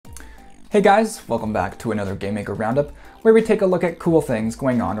Hey guys, welcome back to another GameMaker RoundUp, where we take a look at cool things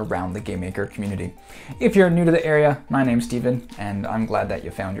going on around the GameMaker community. If you're new to the area, my name's Steven, and I'm glad that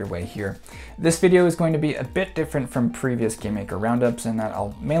you found your way here. This video is going to be a bit different from previous GameMaker RoundUps in that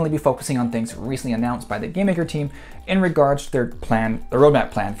I'll mainly be focusing on things recently announced by the GameMaker team in regards to their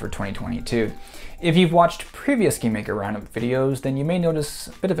roadmap plan for 2022. If you've watched previous GameMaker RoundUp videos, then you may notice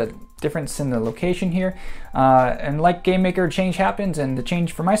a bit of a difference in the location here. And like GameMaker, change happens, and the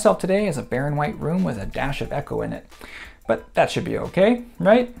change for myself today is a barren white room with a dash of echo in it. But that should be okay,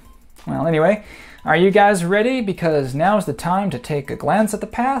 right? Well, anyway, are you guys ready? Because now's the time to take a glance at the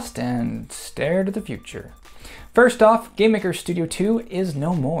past and stare to the future. First off, GameMaker Studio 2 is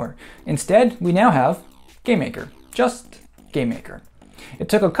no more. Instead, we now have GameMaker, just GameMaker. It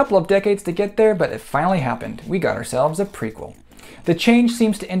took a couple of decades to get there, but it finally happened. We got ourselves a prequel. The change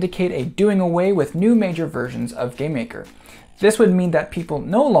seems to indicate a doing away with new major versions of GameMaker. This would mean that people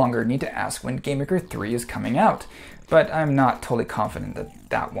no longer need to ask when GameMaker 3 is coming out, but I'm not totally confident that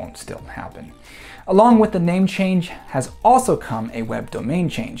that won't still happen. Along with the name change has also come a web domain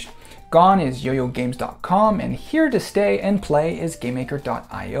change. Gone is yoyogames.com, and here to stay and play is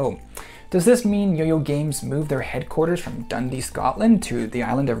GameMaker.io. Does this mean Yo-Yo Games moved their headquarters from Dundee, Scotland to the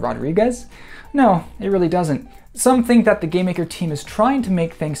island of Rodrigues? No, it really doesn't. Some think that the GameMaker team is trying to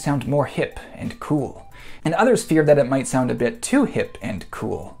make things sound more hip and cool, and others fear that it might sound a bit too hip and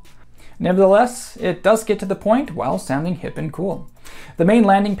cool. Nevertheless, it does get to the point while sounding hip and cool. The main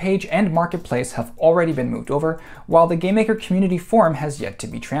landing page and marketplace have already been moved over, while the GameMaker community forum has yet to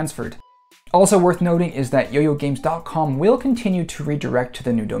be transferred. Also worth noting is that yoyogames.com will continue to redirect to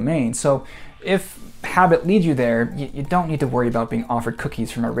the new domain, so if habit leads you there, you don't need to worry about being offered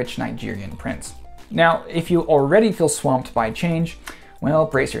cookies from a rich Nigerian prince. Now, if you already feel swamped by change, well,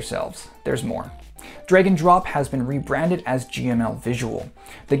 brace yourselves, there's more. Drag and Drop has been rebranded as GML Visual.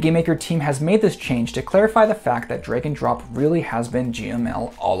 The GameMaker team has made this change to clarify the fact that Drag and Drop really has been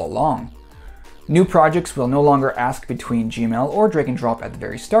GML all along. New projects will no longer ask between GML or drag and drop at the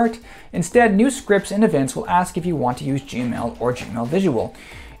very start. Instead, new scripts and events will ask if you want to use GML or GML Visual.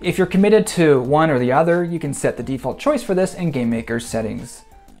 If you're committed to one or the other, you can set the default choice for this in GameMaker's settings.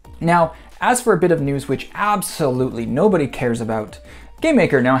 Now, as for a bit of news which absolutely nobody cares about,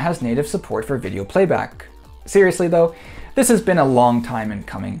 GameMaker now has native support for video playback. Seriously though, this has been a long time in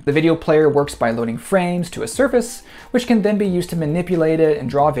coming. The video player works by loading frames to a surface, which can then be used to manipulate it and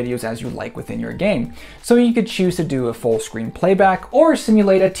draw videos as you like within your game. So you could choose to do a full screen playback or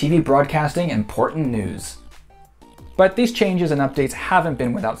simulate a TV broadcasting important news. But these changes and updates haven't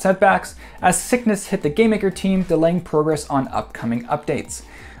been without setbacks, as sickness hit the GameMaker team, delaying progress on upcoming updates.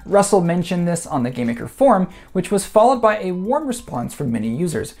 Russell mentioned this on the GameMaker forum, which was followed by a warm response from many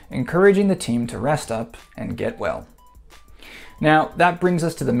users, encouraging the team to rest up and get well. Now, that brings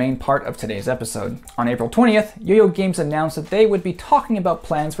us to the main part of today's episode. On April 20th, Yo-Yo Games announced that they would be talking about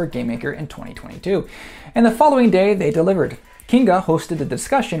plans for GameMaker in 2022, and the following day they delivered. Kinga hosted the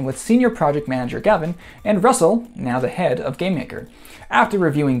discussion with Senior Project Manager Gavin and Russell, now the head of GameMaker. After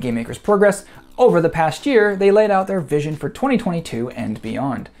reviewing GameMaker's progress over the past year, they laid out their vision for 2022 and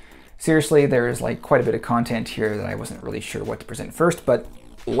beyond. Seriously, there's quite a bit of content here that I wasn't really sure what to present first, but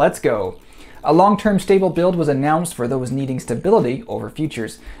let's go. A long-term stable build was announced for those needing stability over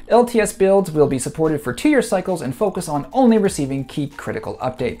futures. LTS builds will be supported for 2-year cycles and focus on only receiving key critical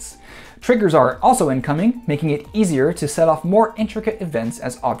updates. Triggers are also incoming, making it easier to set off more intricate events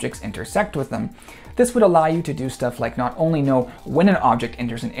as objects intersect with them. This would allow you to do stuff like not only know when an object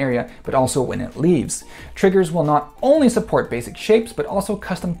enters an area, but also when it leaves. Triggers will not only support basic shapes, but also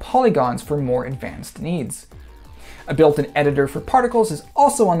custom polygons for more advanced needs. A built-in editor for particles is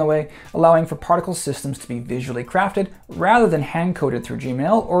also on the way, allowing for particle systems to be visually crafted rather than hand-coded through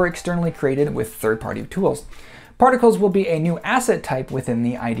GML or externally created with third-party tools. Particles will be a new asset type within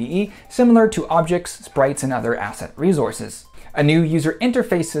the IDE, similar to objects, sprites, and other asset resources. A new user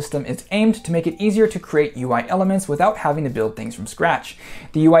interface system is aimed to make it easier to create UI elements without having to build things from scratch.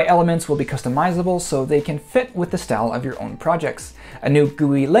 The UI elements will be customizable so they can fit with the style of your own projects. A new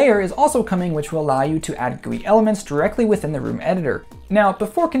GUI layer is also coming, which will allow you to add GUI elements directly within the room editor. Now,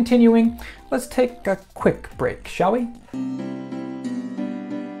 before continuing, let's take a quick break, shall we?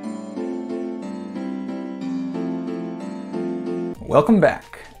 Welcome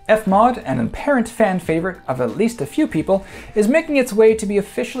back. Fmod, an apparent fan favorite of at least a few people, is making its way to be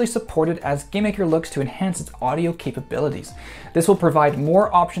officially supported as GameMaker looks to enhance its audio capabilities. This will provide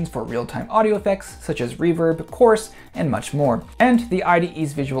more options for real-time audio effects, such as reverb, chorus, and much more. And the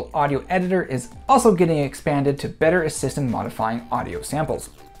IDE's visual audio editor is also getting expanded to better assist in modifying audio samples.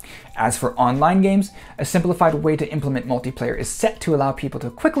 As for online games, a simplified way to implement multiplayer is set to allow people to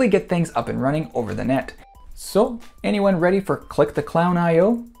quickly get things up and running over the net. So, anyone ready for Click the Clown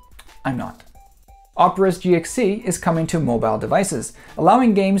IO? I'm not. Opera's GXC is coming to mobile devices,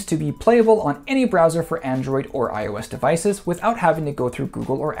 allowing games to be playable on any browser for Android or iOS devices without having to go through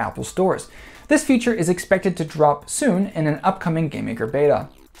Google or Apple stores. This feature is expected to drop soon in an upcoming GameMaker beta.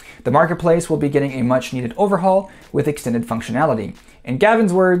 The marketplace will be getting a much needed overhaul with extended functionality. In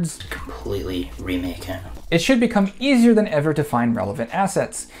Gavin's words, completely remake it. It should become easier than ever to find relevant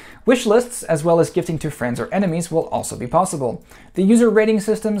assets. Wish lists, as well as gifting to friends or enemies, will also be possible. The user rating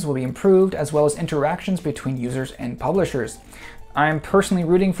systems will be improved, as well as interactions between users and publishers. I'm personally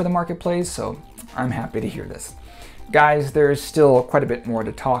rooting for the marketplace, so I'm happy to hear this. Guys, there's still quite a bit more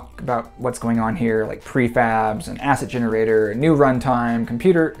to talk about what's going on here, like prefabs, an asset generator, a new runtime,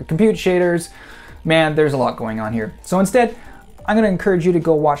 compute shaders. Man, there's a lot going on here. So instead, I'm going to encourage you to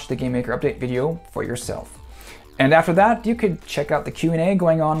go watch the GameMaker update video for yourself. And after that, you could check out the Q&A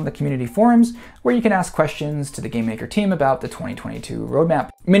going on in the community forums, where you can ask questions to the GameMaker team about the 2022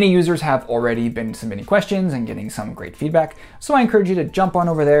 roadmap. Many users have already been submitting questions and getting some great feedback, so I encourage you to jump on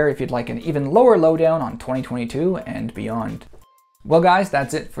over there if you'd like an even lower lowdown on 2022 and beyond. Well guys,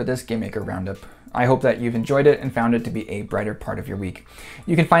 that's it for this GameMaker Roundup. I hope that you've enjoyed it and found it to be a brighter part of your week.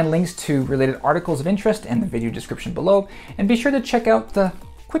 You can find links to related articles of interest in the video description below, and be sure to check out the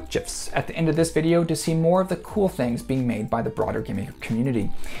quick GIFs at the end of this video to see more of the cool things being made by the broader GameMaker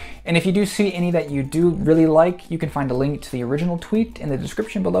community. And if you do see any that you do really like, you can find a link to the original tweet in the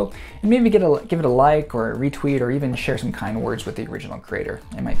description below, and maybe give it a like or a retweet, or even share some kind words with the original creator.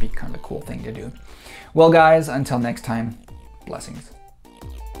 It might be kind of a cool thing to do. Well guys, until next time, blessings.